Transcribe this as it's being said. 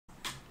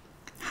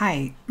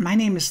Hi, my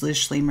name is Liz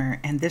Schlemer,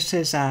 and this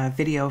is a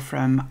video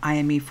from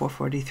IME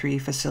 443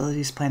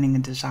 Facilities Planning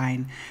and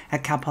Design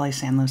at Cal Poly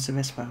San Luis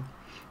Obispo.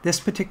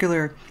 This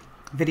particular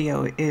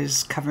video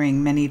is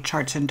covering many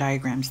charts and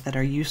diagrams that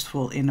are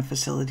useful in a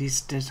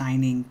facilities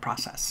designing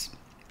process.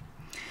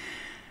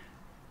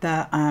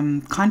 The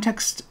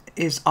context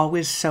is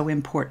always so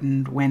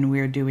important when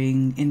we're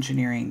doing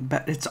engineering,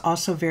 but it's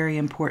also very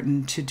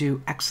important to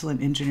do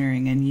excellent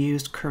engineering and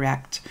use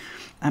correct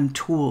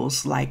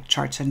tools like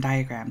charts and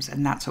diagrams,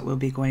 and that's what we'll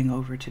be going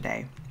over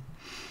today.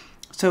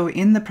 So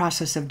in the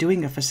process of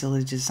doing a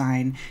facility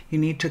design, you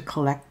need to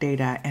collect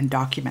data and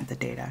document the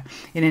data.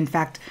 And in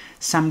fact,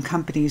 some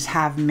companies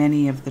have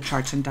many of the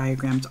charts and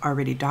diagrams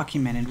already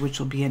documented, which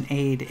will be an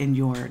aid in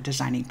your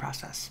designing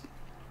process.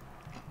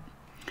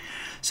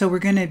 So we're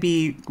going to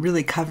be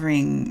really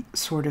covering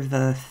sort of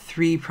the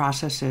three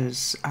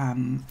processes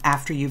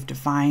after you've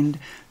defined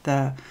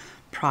the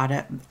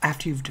product,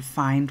 after you've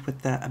defined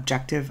what the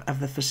objective of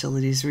the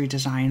facilities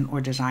redesign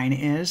or design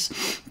is.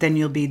 Then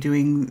you'll be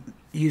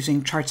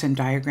using charts and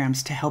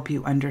diagrams to help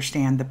you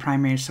understand the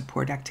primary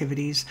support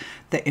activities,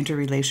 the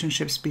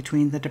interrelationships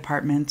between the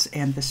departments,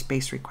 and the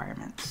space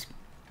requirements.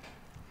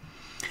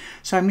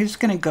 So I'm just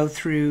going to go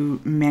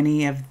through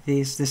many of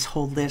this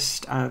whole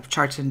list of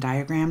charts and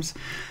diagrams.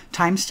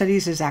 Time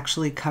studies is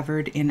actually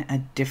covered in a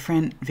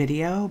different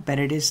video, but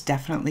it is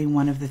definitely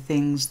one of the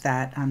things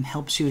that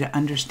helps you to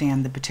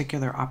understand the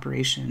particular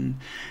operation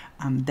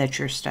that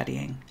you're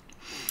studying.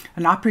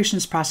 An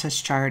operations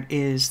process chart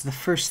is the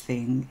first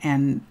thing,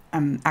 and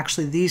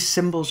actually these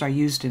symbols are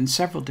used in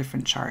several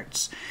different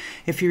charts.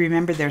 If you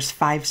remember, there's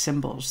 5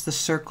 symbols. The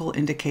circle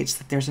indicates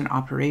that there's an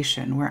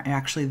operation where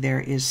actually there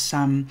is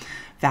some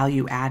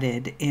value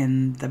added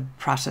in the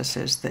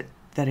processes that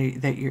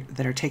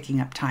are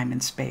taking up time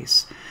and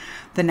space.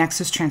 The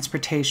next is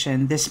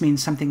transportation. This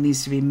means something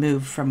needs to be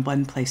moved from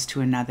one place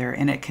to another,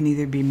 and it can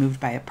either be moved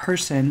by a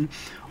person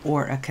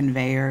or a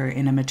conveyor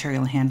in a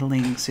material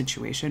handling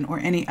situation or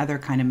any other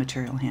kind of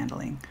material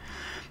handling.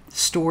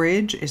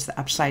 Storage is the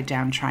upside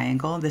down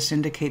triangle. This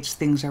indicates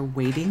things are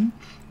waiting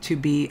to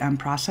be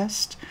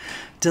processed.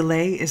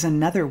 Delay is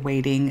another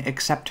waiting,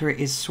 except it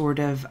is sort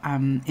of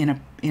in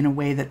a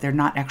way that they're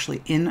not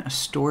actually in a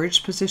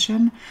storage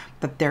position,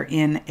 but they're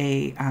in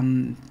a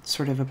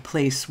sort of a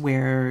place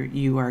where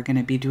you are going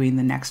to be doing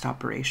the next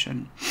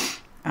operation.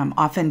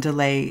 Often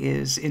delay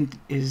is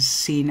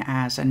seen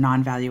as a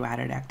non-value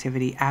added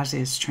activity, as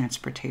is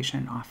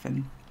transportation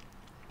often.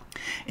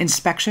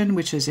 Inspection,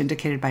 which is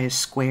indicated by a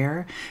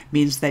square,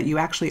 means that you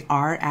actually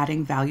are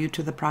adding value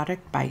to the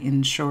product by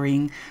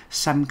ensuring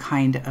some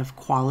kind of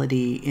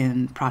quality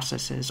in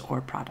processes or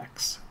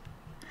products.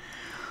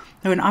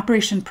 Now, an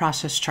operation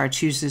process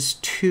chart uses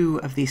 2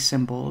 of these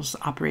symbols,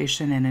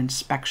 operation and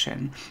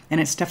inspection,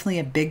 and it's definitely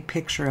a big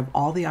picture of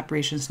all the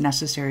operations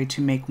necessary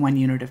to make one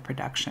unit of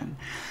production.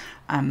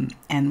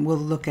 And we'll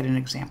look at an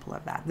example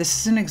of that. This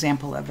is an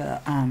example of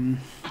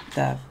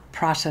the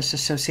process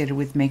associated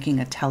with making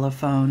a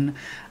telephone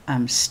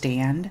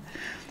stand.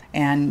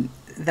 And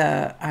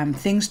the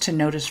things to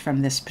notice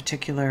from this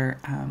particular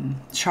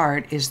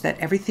chart is that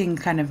everything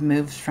kind of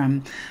moves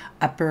from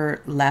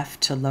upper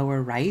left to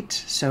lower right.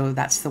 So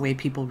that's the way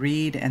people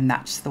read, and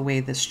that's the way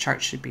this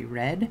chart should be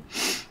read.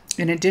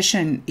 In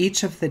addition,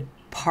 each of the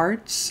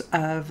parts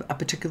of a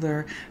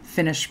particular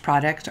finished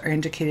product are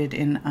indicated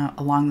in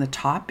along the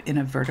top in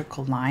a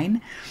vertical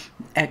line.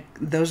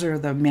 Those are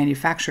the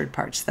manufactured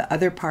parts. The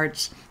other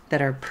parts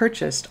that are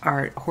purchased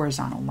are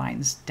horizontal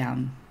lines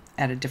down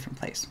at a different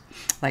place.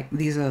 Like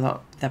these are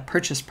the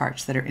purchase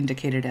parts that are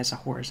indicated as a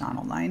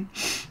horizontal line.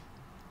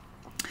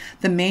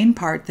 The main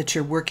part that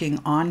you're working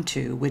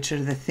onto, which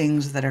are the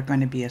things that are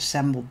going to be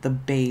assembled, the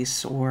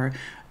base or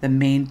the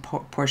main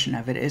portion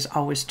of it, is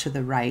always to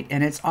the right,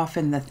 and it's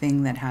often the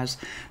thing that has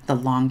the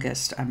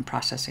longest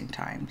processing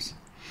times.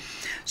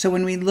 So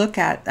when we look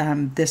at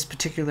this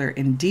particular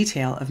in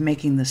detail of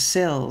making the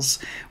sills,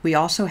 we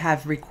also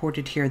have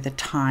recorded here the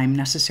time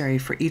necessary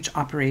for each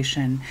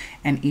operation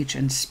and each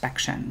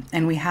inspection.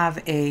 And we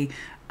have a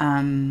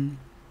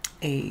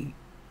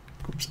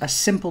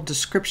simple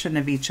description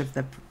of each of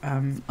the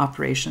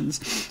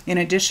operations. In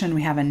addition,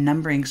 we have a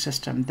numbering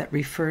system that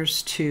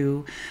refers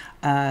to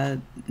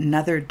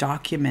another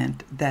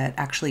document that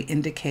actually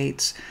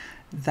indicates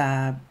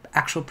the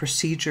actual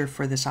procedure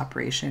for this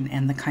operation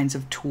and the kinds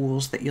of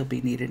tools that you'll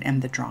be needed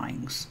and the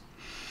drawings.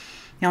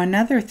 Now,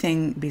 another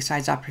thing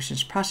besides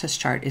operations process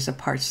chart is a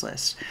parts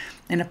list.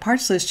 In a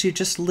parts list, you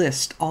just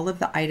list all of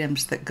the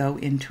items that go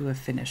into a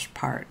finished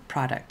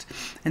product.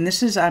 And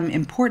this is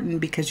important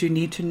because you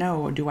need to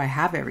know, do I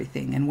have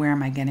everything and where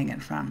am I getting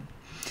it from?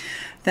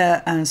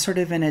 The sort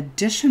of an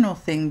additional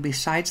thing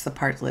besides the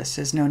part list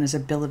is known as a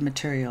bill of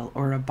material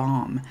or a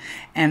BOM.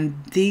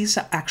 And these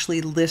actually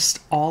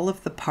list all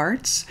of the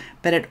parts,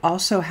 but it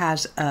also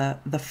has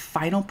the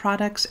final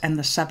products and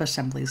the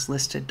sub-assemblies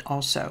listed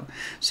also.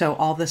 So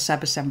all the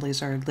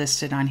sub-assemblies are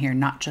listed on here,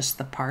 not just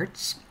the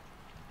parts.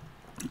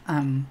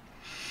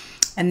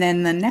 And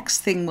then the next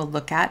thing we'll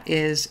look at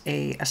is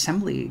a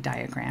assembly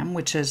diagram,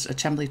 which is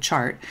assembly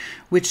chart,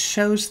 which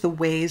shows the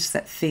ways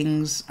that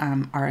things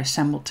are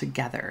assembled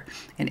together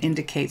and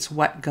indicates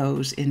what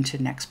goes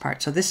into next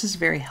part. So this is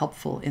very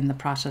helpful in the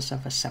process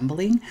of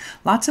assembling.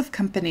 Lots of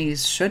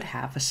companies should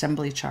have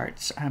assembly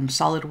charts.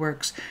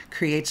 SolidWorks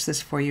creates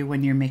this for you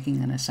when you're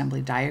making an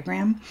assembly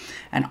diagram,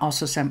 and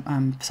also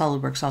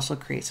SolidWorks also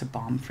creates a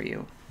BOM for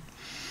you.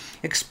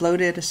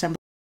 Exploded assembly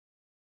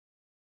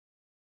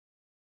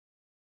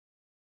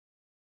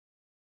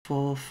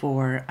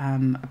for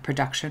a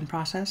production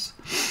process.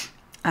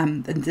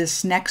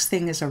 This next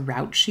thing is a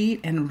route sheet,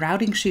 and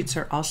routing sheets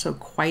are also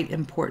quite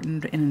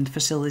important in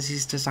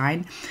facilities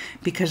design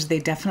because they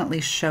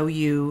definitely show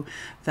you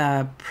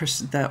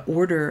the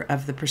order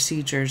of the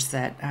procedures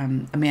that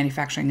a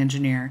manufacturing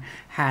engineer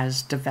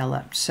has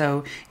developed.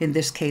 So in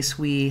this case,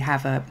 we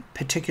have a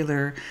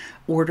particular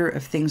order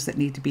of things that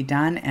need to be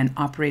done and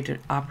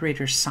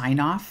operator sign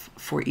off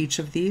for each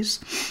of these.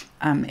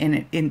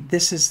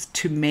 This is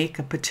to make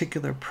a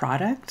particular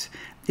product.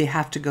 They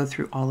have to go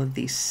through all of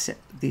these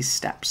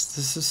steps.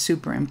 This is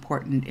super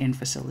important in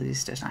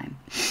facilities design.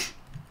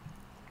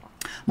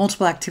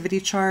 Multiple activity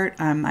chart.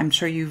 I'm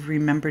sure you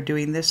remember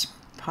doing this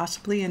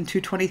possibly in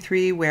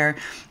 223, where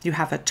you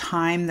have a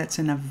time that's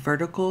in a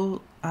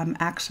vertical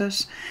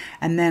axis,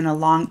 and then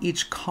along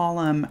each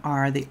column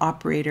are the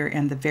operator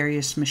and the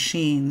various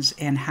machines,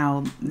 and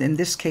how, in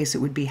this case, it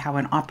would be how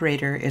an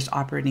operator is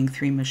operating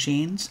 3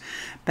 machines,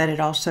 but it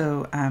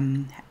also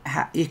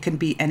it can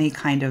be any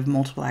kind of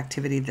multiple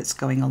activity that's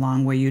going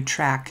along where you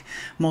track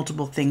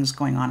multiple things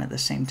going on at the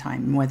same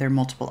time, whether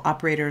multiple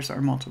operators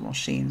or multiple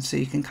machines, so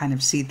you can kind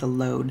of see the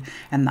load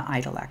and the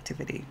idle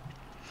activity.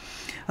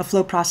 A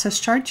flow process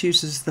chart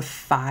uses the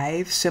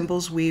 5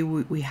 symbols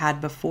we had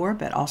before,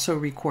 but also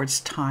records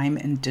time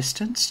and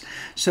distance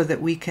so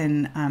that we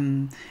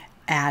can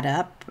add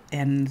up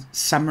and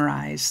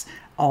summarize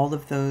all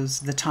of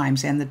those, the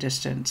times and the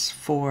distance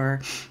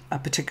for a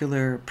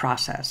particular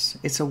process.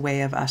 It's a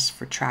way of us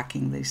for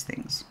tracking these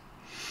things.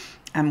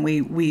 And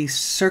we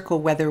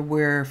circle whether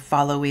we're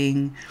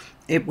following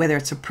it, whether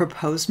it's a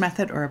proposed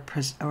method or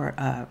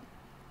a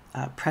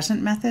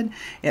present method.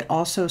 It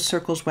also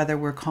circles whether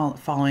we're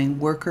following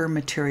worker,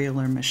 material,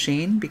 or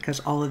machine, because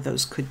all of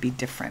those could be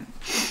different.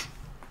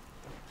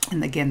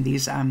 And again,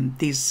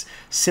 these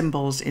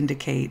symbols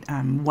indicate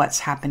what's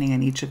happening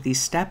in each of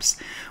these steps.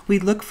 We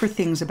look for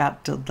things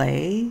about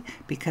delay,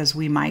 because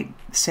we might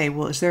say,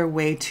 well, is there a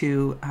way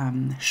to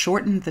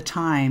shorten the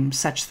time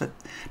such that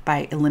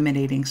by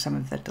eliminating some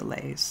of the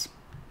delays?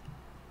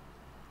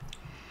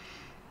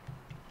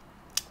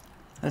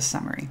 A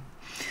summary.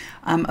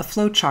 A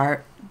flow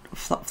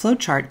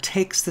chart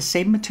takes the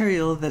same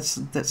material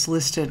that's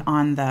listed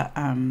on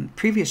the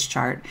previous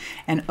chart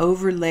and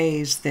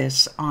overlays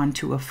this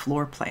onto a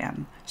floor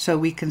plan, so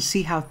we can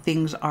see how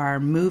things are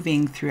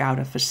moving throughout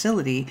a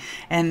facility,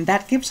 and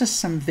that gives us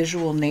some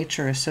visual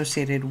nature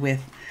associated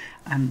with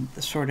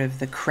the sort of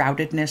the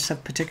crowdedness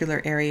of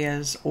particular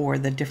areas or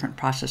the different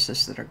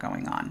processes that are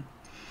going on.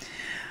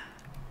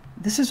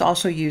 This is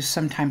also used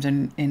sometimes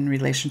in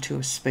relation to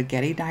a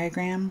spaghetti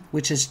diagram,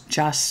 which is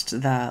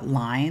just the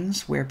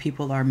lines where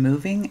people are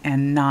moving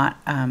and not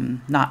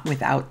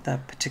without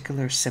the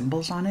particular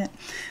symbols on it.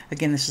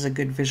 Again, this is a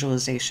good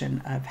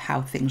visualization of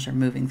how things are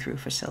moving through a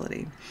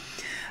facility.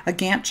 A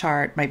Gantt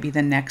chart might be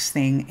the next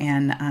thing,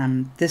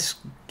 and this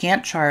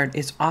Gantt chart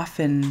is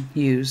often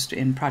used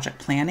in project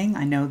planning.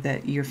 I know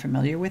that you're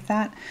familiar with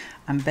that,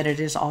 but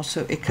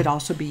it could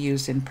also be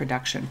used in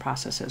production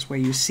processes where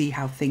you see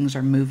how things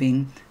are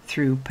moving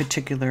through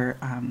particular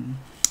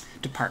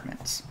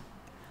departments.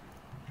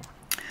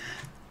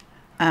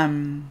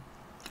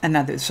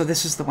 So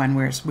this is the one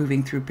where it's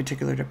moving through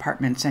particular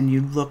departments, and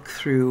you look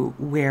through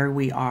where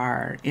we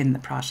are in the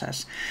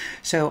process.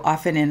 So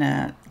often in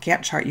a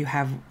Gantt chart, you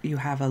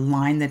have a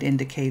line that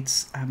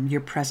indicates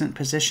your present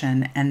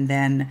position, and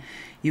then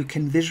you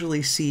can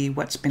visually see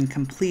what's been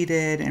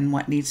completed and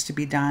what needs to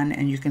be done,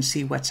 and you can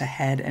see what's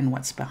ahead and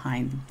what's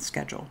behind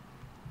schedule.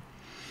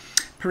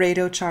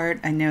 Pareto chart,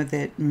 I know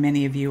that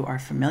many of you are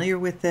familiar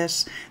with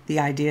this, the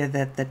idea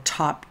that the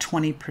top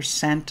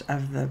 20%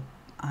 of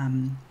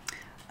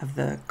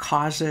the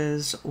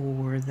causes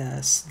or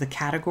the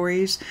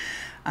categories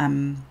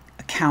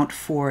account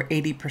for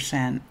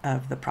 80%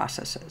 of the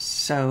processes.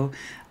 So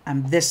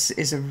this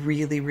is a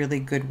really,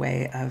 really good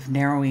way of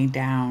narrowing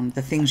down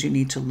the things you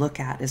need to look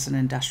at as an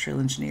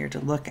industrial engineer, to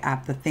look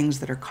at the things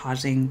that are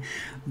causing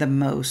the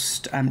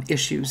most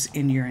issues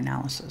in your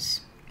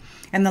analysis.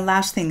 And the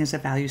last thing is a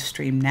value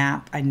stream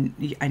map. I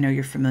know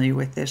you're familiar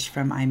with this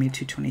from IME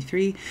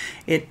 223.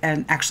 It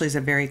actually is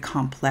a very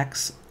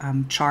complex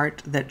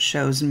chart that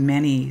shows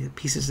many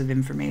pieces of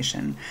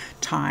information,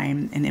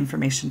 time and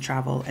information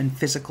travel and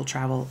physical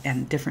travel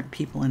and different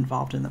people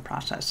involved in the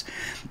process.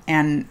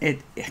 And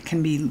it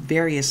can be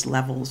various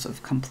levels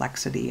of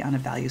complexity on a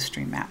value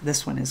stream map.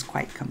 This one is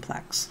quite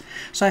complex.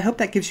 So I hope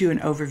that gives you an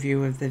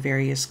overview of the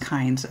various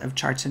kinds of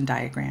charts and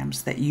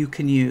diagrams that you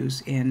can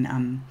use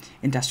in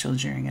industrial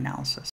engineering analysis.